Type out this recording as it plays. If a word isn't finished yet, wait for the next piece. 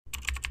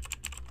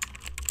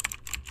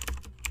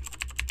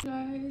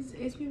Guys,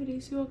 it's me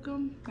Daisy.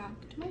 Welcome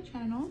back to my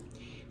channel.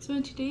 So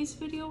in today's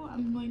video,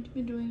 I'm going to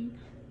be doing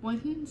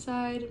what's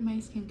inside my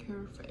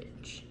skincare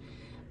fridge.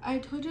 I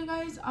told you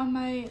guys on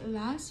my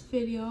last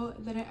video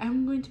that I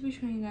am going to be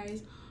showing you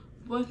guys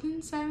what's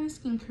inside my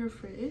skincare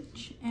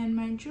fridge and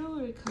my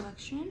jewelry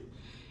collection,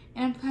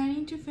 and I'm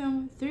planning to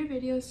film 3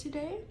 videos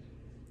today.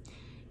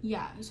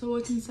 Yeah, so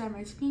what's inside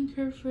my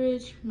skincare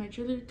fridge, my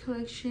jewelry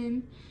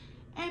collection,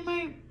 and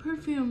my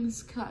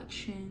perfumes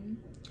collection.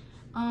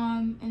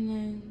 And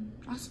then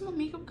also my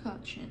makeup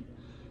collection.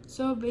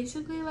 So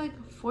basically like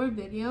 4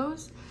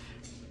 videos,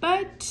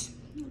 but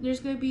there's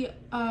gonna be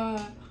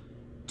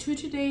 2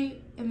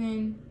 today and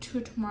then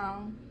 2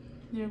 tomorrow.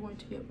 They're going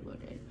to be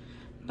uploaded.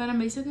 But I'm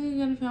basically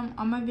gonna film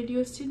all my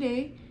videos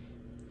today.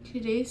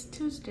 Today's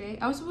Tuesday.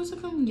 I was supposed to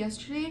film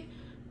yesterday,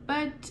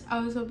 but I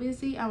was so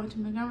busy. I went to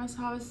my grandma's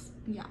house.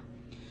 Yeah,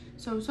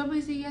 so I was so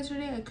busy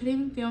yesterday I couldn't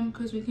even film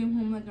because we came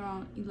home like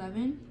around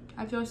 11.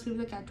 I fell asleep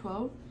like at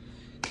 12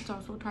 because I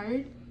was so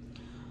tired.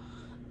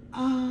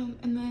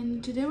 And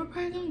then today we're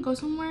probably gonna go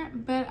somewhere,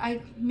 but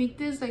I make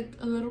this like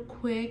a little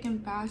quick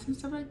and fast and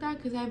stuff like that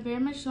because I very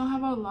much don't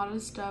have a lot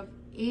of stuff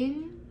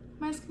in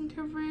my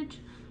skincare fridge.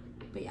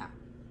 But yeah,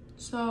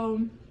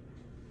 so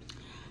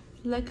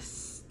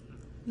let's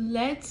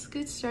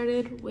get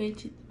started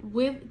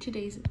with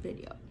today's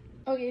video.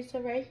 Okay, so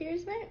right here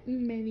is my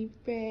mini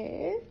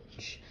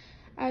fridge.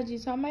 As you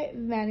saw my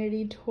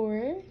vanity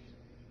tour,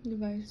 you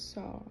guys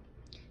saw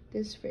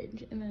this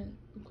fridge, and then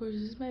of course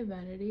this is my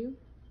vanity.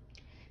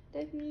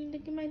 That's me.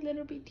 Look at my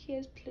little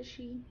BTS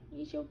plushie.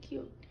 He's so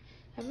cute.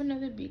 I have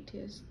another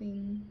BTS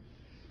thing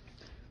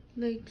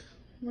like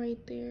right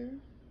there.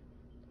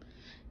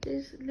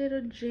 This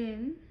little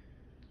Jin,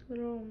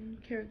 little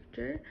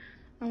character.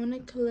 I want to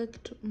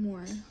collect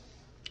more.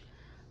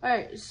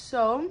 Alright,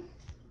 so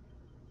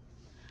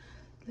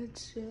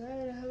let's see.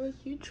 I have a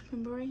huge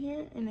pimple right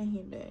here and I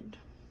hate it.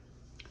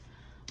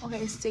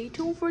 Okay, stay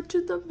tuned for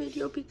the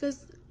video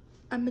because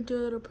I'm gonna do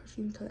a little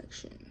perfume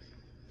collection.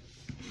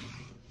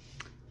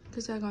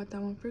 Because I got that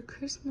one for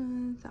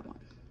Christmas. That one.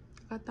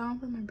 I got that one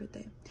for my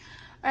birthday.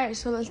 Alright,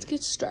 so let's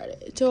get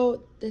started.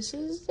 So this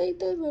is like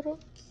the little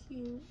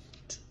cute.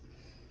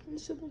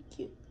 It's super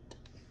cute.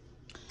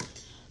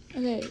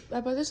 Okay,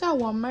 I bought this at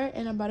Walmart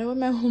and I bought it with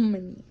my own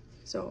money.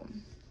 So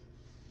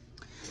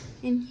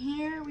in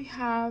here we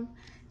have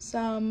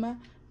some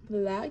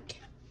black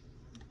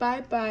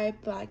Bye Bye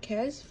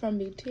Blackheads from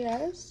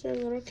BTS. They're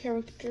little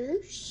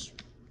characters.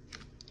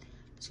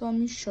 So let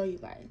me show you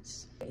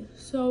guys. Okay,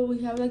 so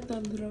we have like the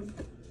little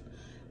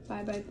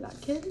Bye Bye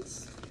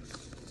Blackheads.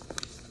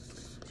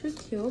 So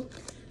cute.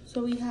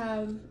 So we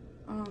have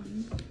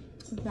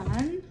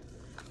Van,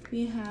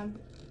 we have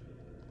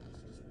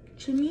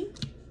Chimmy,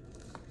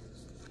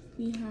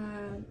 we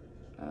have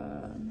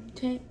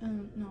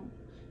no.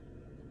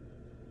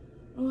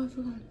 Oh, I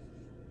forgot.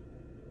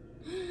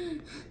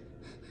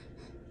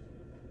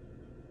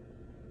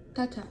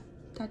 Tata,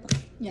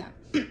 yeah.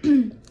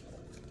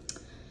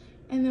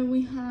 And then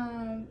we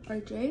have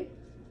RJ.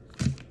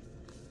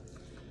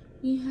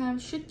 We have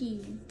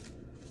Shuki.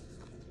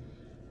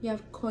 We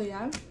have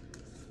Koya.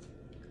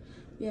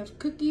 We have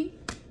Cookie.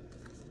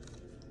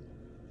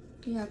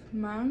 We have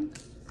Mang.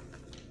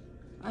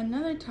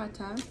 Another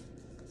Tata.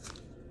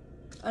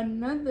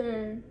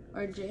 Another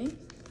RJ.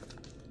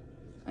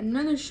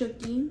 Another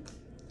Shuki.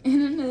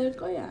 And another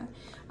Koya.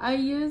 I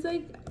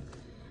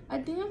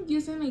think I'm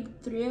using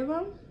like 3 of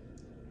them.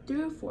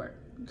 3 or 4.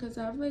 Because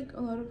I have like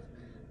a lot of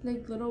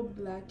like little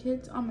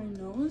blackheads on my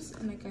nose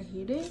and like I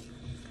hate it.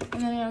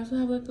 And then I also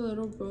have like a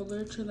little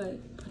roller to like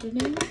put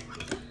it in.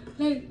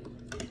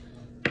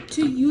 Like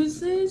to use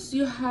this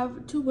you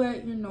have to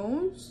wet your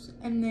nose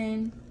and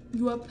then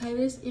you apply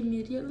this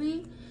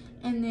immediately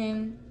and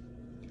then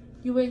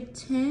you wait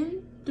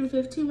 10 through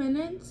 15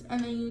 minutes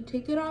and then you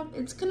take it off.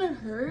 It's gonna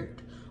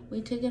hurt when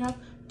you take it off,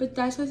 but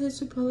that's why it says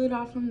to pull it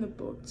off from the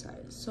both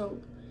sides. So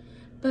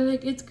but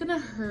like it's gonna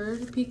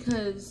hurt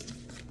because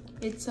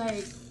it's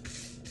like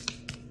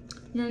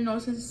your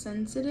nose is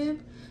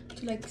sensitive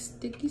to like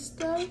sticky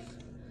stuff,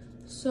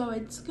 so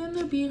it's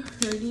gonna be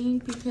hurting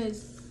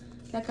because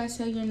like I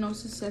said, your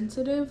nose is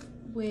sensitive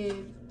with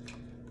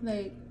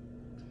like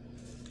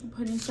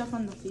putting stuff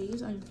on the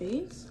face, on your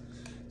face.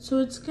 So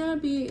it's gonna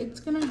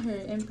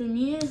hurt, and for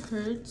me it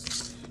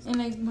hurts and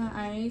like my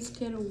eyes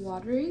get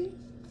watery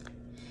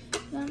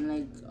and I'm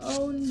like,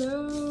 oh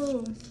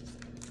no,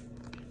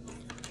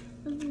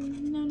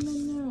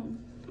 no.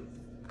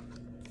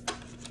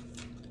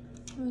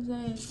 I was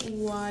like,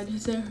 why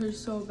does it hurt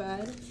so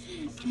bad?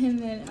 And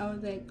then I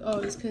was like, oh,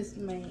 it's because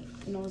my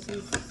nose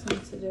is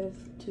sensitive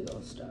to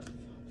those stuff.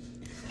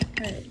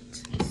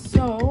 Alright,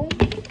 so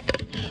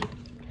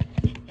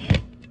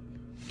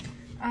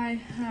I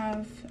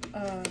have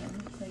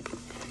like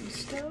this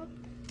stuff.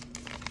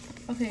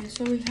 Okay,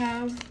 so we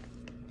have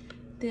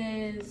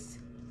this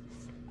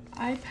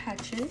eye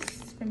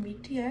patches from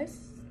BTS.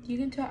 You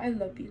can tell I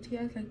love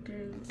BTS, like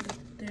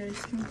their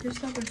skincare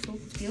stuff are so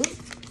cute.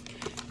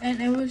 And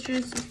it was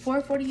just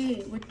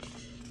 $4.48, which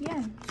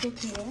yeah, it's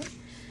okay.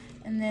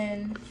 And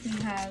then we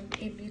have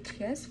a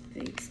BTS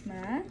face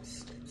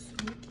mask.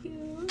 So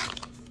cute.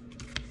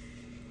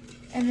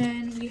 And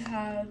then we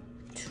have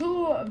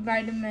 2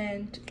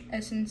 vitamin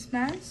essence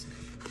masks.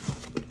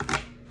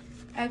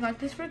 I got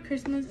this for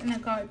Christmas, and I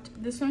got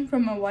this one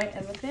from a white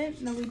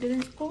elephant that we did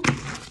in school.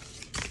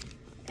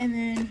 And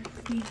then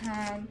we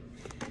have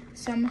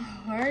some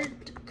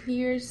Heart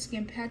Clear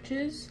skin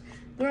patches.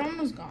 They're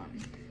almost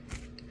gone.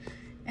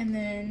 And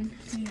then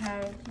we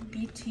have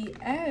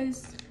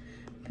BTS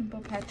pimple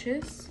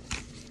patches.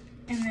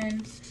 And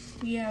then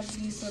we have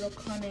these little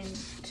cotton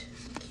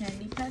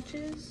candy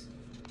patches.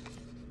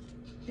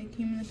 They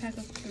came in a pack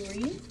of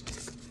 3.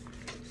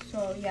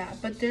 So yeah,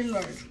 but they're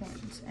large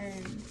ones,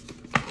 and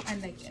I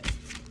like it.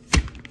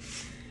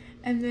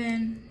 And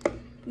then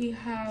we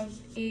have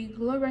a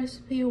Glow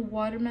Recipe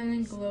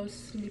Watermelon Glow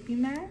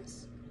Sleeping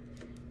Mask.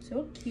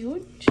 So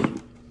cute.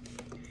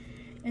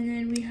 And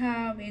then we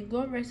have a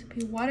Glow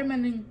Recipe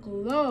Watermelon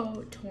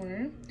Glow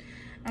Toner.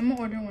 I'm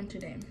gonna order one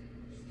today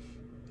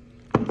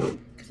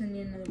because I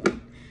need another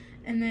one.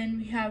 And then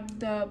we have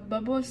the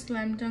Bubble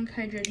Slam Dunk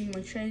Hydrating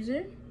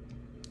Moisturizer.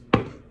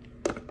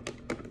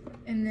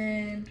 And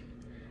then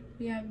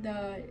we have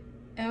the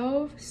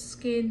e.l.f.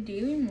 Skin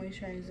Daily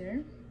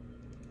Moisturizer.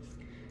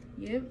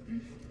 Yep.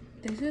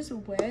 This is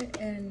wet,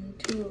 and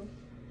to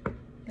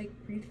like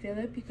refill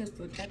it, because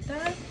look at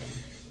that.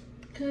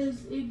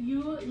 Because if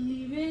you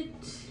leave it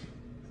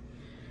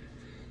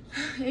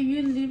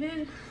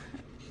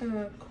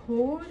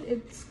cold,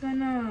 it's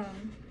gonna,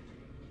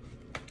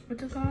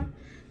 what's it called?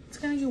 It's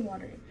gonna get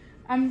watery.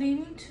 I'm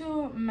leaving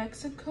to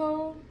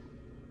Mexico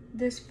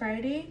this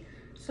Friday,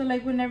 so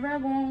like whenever I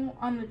go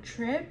on a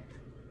trip,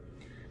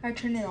 I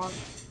turn it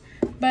off.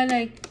 But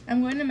like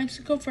I'm going to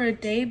Mexico for a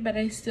day, but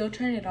I still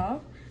turn it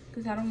off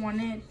because I don't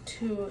want it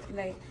to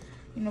like,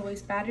 you know,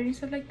 waste battery and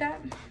stuff like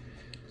that.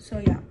 So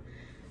yeah.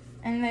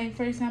 And like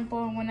for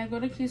example, when I go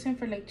to Houston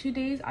for like 2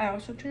 days, I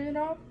also turn it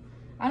off.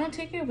 I don't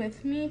take it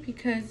with me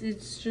because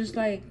it's just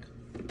like,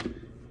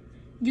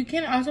 you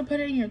can also put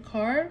it in your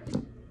car,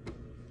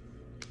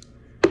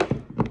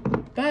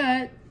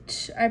 but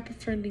I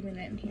prefer leaving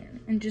it in here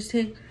and just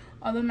take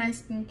all of my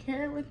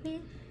skincare with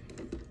me,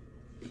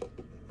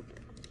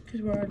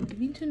 because we're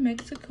leaving to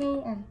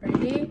Mexico on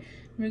Friday.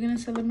 We're gonna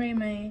celebrate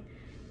my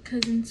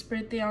cousin's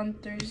birthday on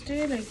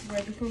Thursday, like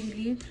right before we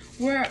leave.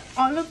 Where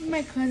all of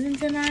my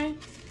cousins and I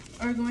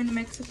are going to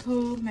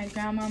Mexico. My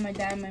grandma, my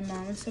dad, my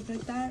mom, and stuff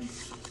like that,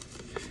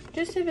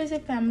 just to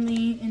visit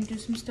family and do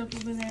some stuff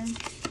over there.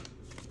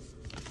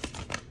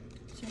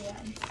 So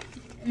yeah.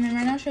 And then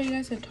right now I'll show you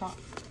guys the top.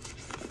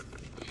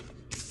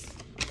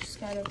 Just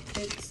gotta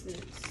fix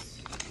this.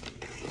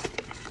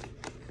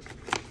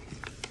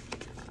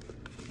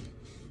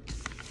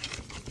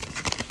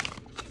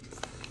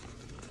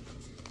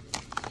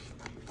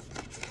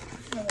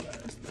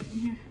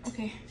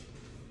 Okay.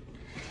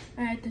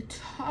 At the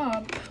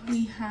top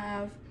we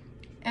have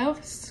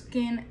e.l.f.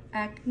 Skin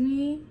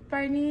Acne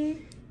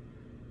Fighting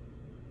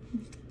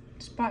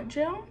Spot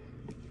Gel.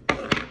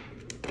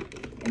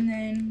 And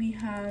then we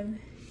have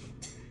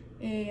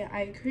a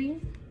eye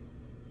cream,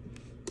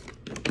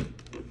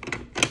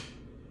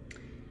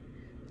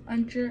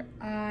 under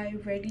eye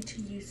ready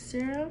to use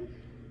serum,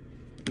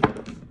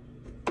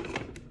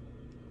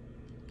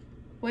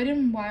 Wet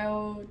n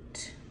Wild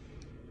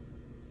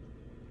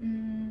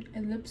a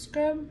lip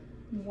scrub,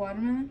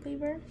 watermelon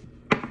flavor,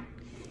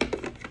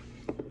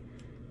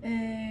 a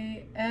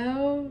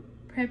e.l.f.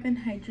 Prep and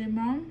Hydrate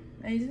Balm.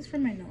 I use this for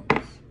my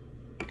nose.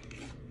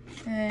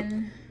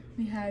 And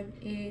we have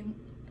a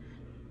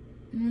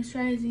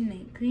moisturizing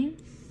night cream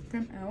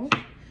from e.l.f.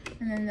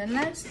 And then the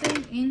last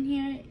thing in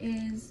here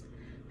is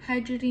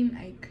hydrating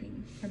eye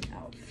cream from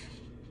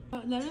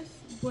e.l.f. That is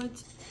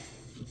what's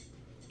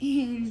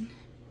in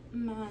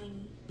my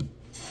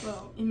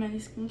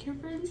skincare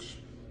fridge.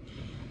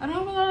 I don't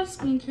have a lot of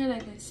skincare,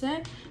 like I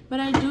said, but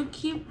I do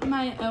keep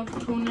my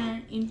e.l.f.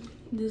 toner in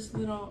this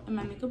little, in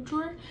my makeup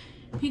drawer,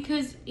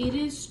 because it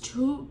is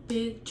too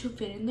big to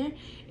fit in there.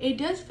 It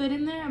does fit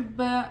in there,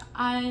 but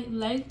I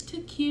like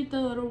to keep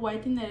the little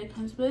white thing that it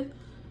comes with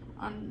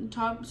on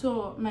top,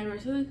 so my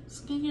rest of the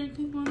skincare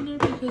can go in there,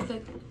 because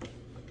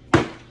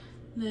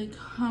like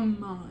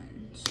come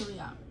on. So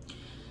yeah,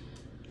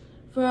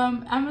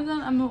 from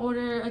Amazon I'm gonna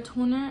order a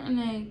toner and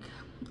like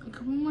a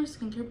couple more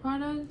skincare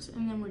products,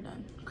 and then we're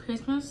done.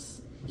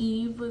 Christmas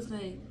Eve was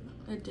like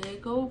a day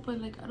ago,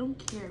 but like I don't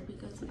care,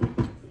 because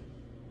like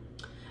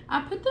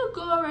I put the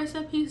Glow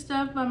Recipe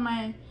stuff on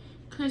my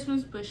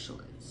Christmas wish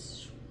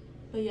list.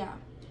 But yeah,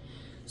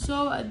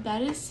 so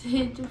that is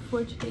it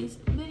for today's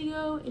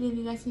video. And if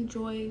you guys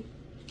enjoy,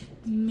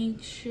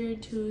 make sure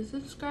to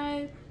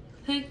subscribe,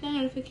 click the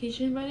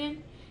notification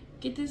button,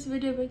 get this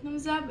video a big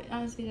thumbs up, and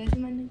I'll see you guys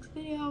in my next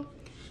video.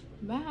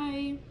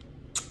 Bye.